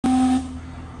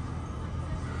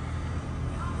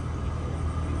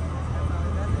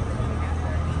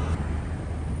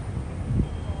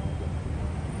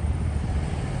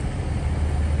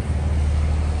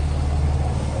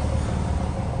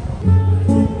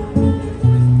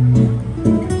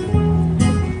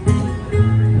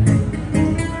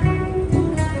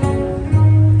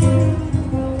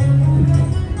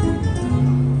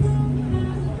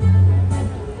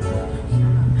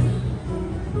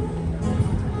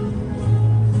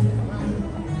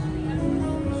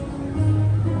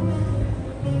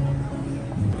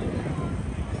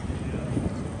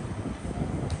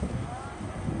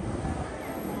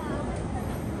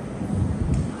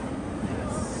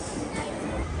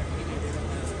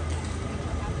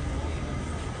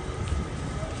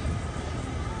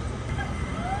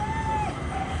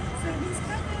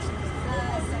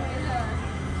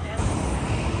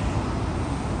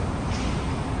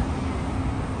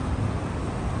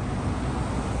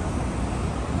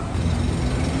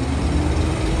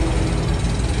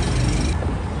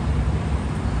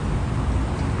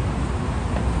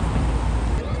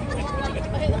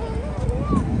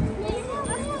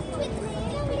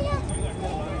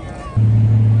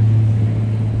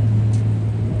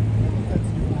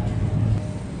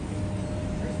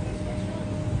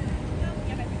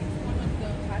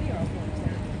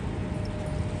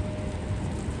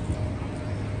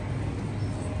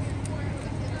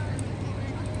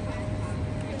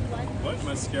What?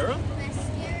 Mascara?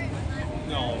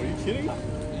 No, are you kidding?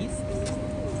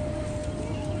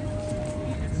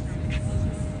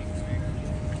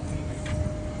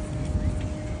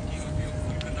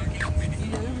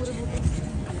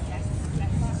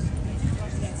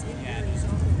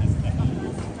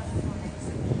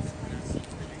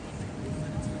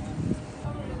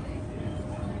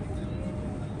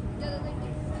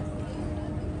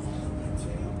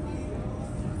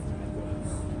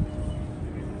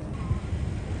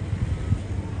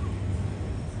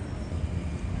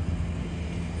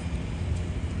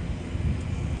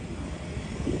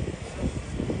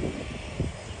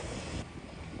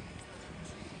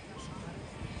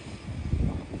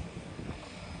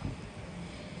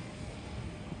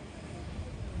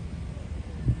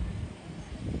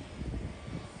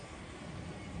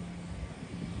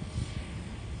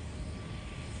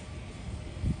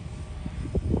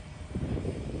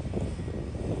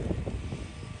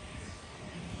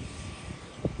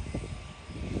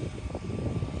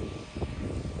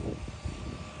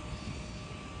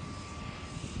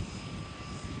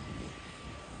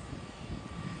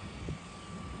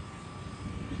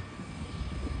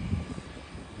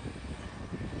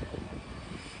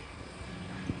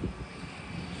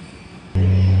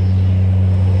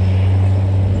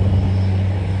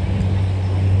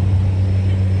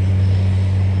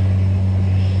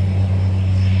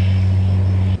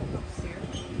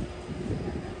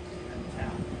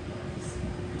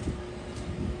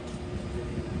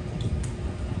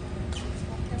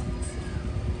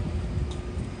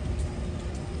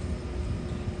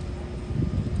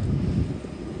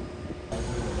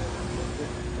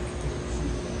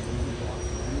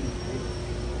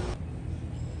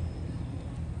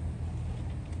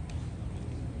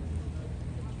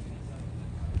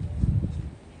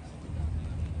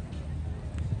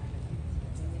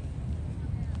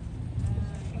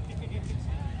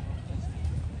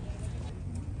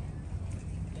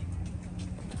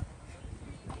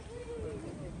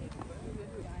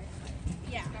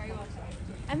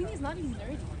 I mean, he's not even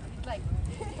nerdy. He's like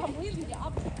completely the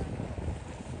opposite.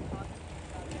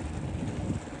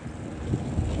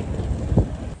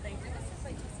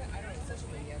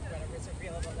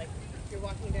 You're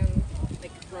walking down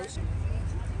like grocery.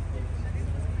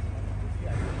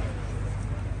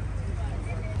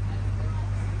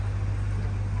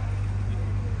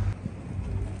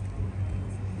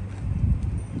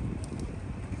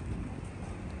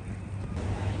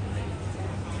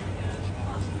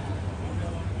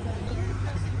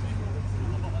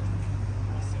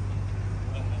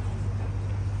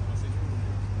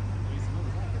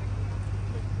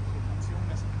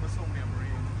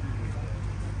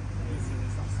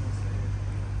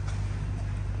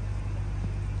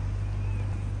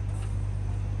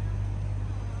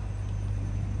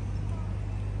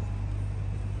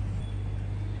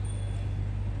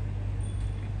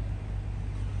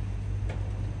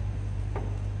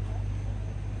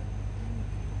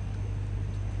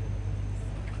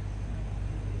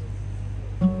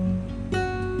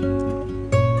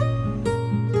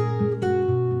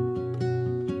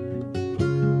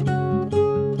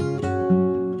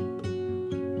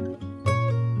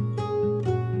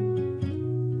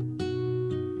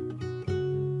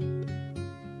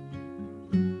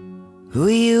 Who are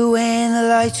you when the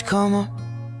lights come up,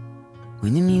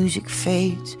 when the music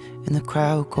fades and the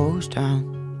crowd goes down?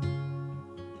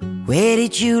 Where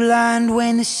did you land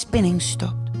when the spinning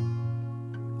stopped?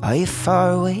 Are you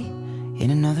far away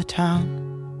in another town?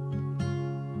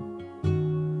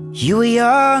 You were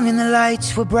young and the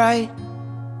lights were bright.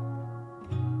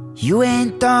 You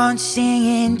went dancing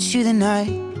into the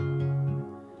night.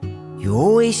 You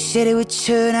always said it would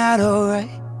turn out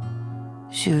alright,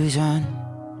 Suzanne.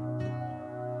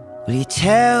 Will you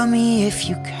tell me if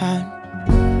you can,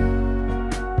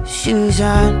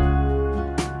 Suzanne?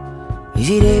 Is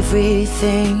it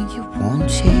everything you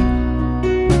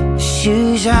wanted,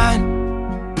 Suzanne?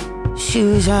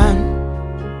 Suzanne,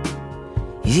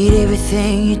 is it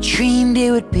everything you dreamed it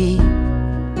would be?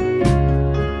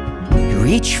 You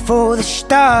reached for the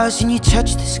stars and you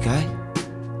touched the sky.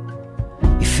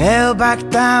 You fell back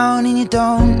down and you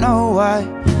don't know why.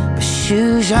 But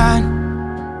Suzanne,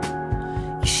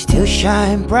 you still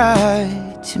shine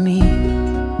bright to me.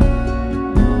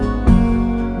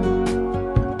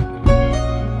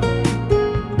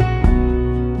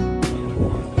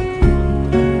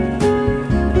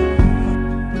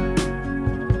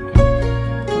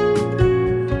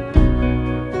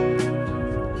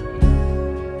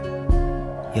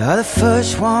 You're the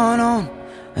first one on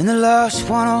and the last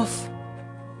one off.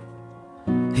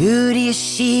 Who do you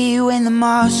see when the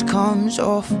mask comes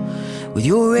off? With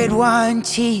your red wine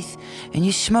teeth and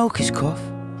your smoker's cough.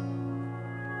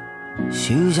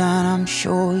 Suzanne, I'm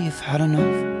sure you've had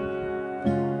enough,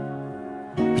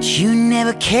 but you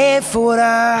never cared for what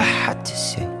I had to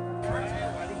say.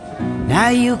 Now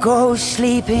you go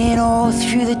sleeping all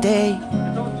through the day.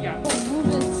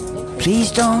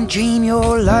 Please don't dream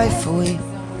your life away,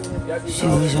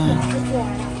 Suzanne.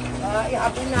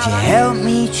 Would you help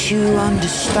me to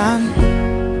understand,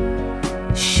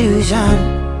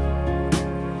 Suzanne?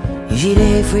 Is it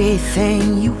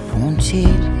everything you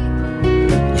wanted,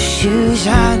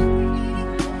 Suzanne?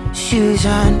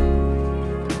 Suzanne,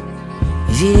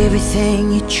 is it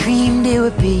everything you dreamed it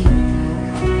would be?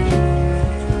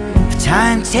 But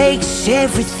time takes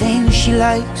everything she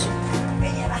likes,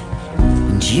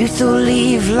 and youth will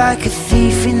leave like a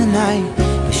thief in the night.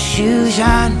 But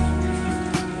Suzanne,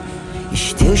 you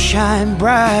still shine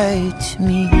bright to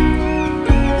me.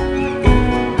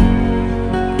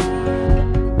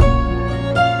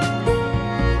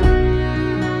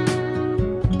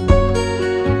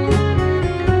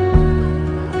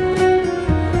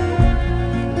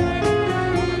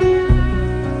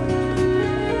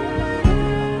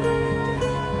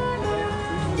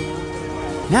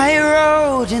 Now you're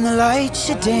old and the lights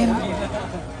are dim.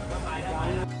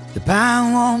 The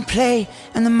band won't play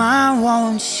and the man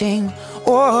won't sing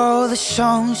all the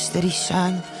songs that he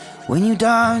sang when you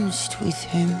danced with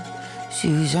him,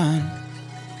 Suzanne.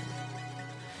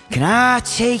 Can I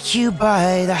take you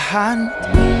by the hand,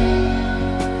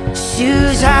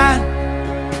 Suzanne?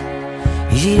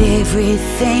 Is it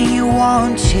everything you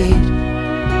wanted,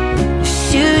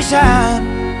 Suzanne?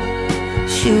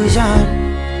 Suzanne,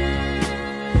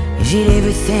 is it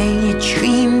everything you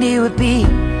dreamed it would be?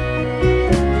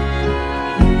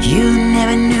 You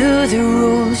never knew the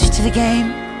rules to the game,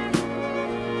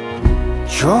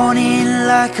 drawn in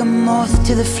like a moth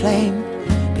to the flame.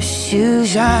 But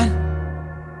Suzanne,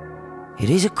 it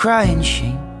is a crying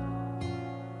shame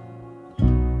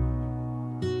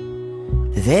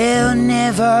that they'll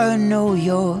never know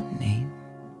your name.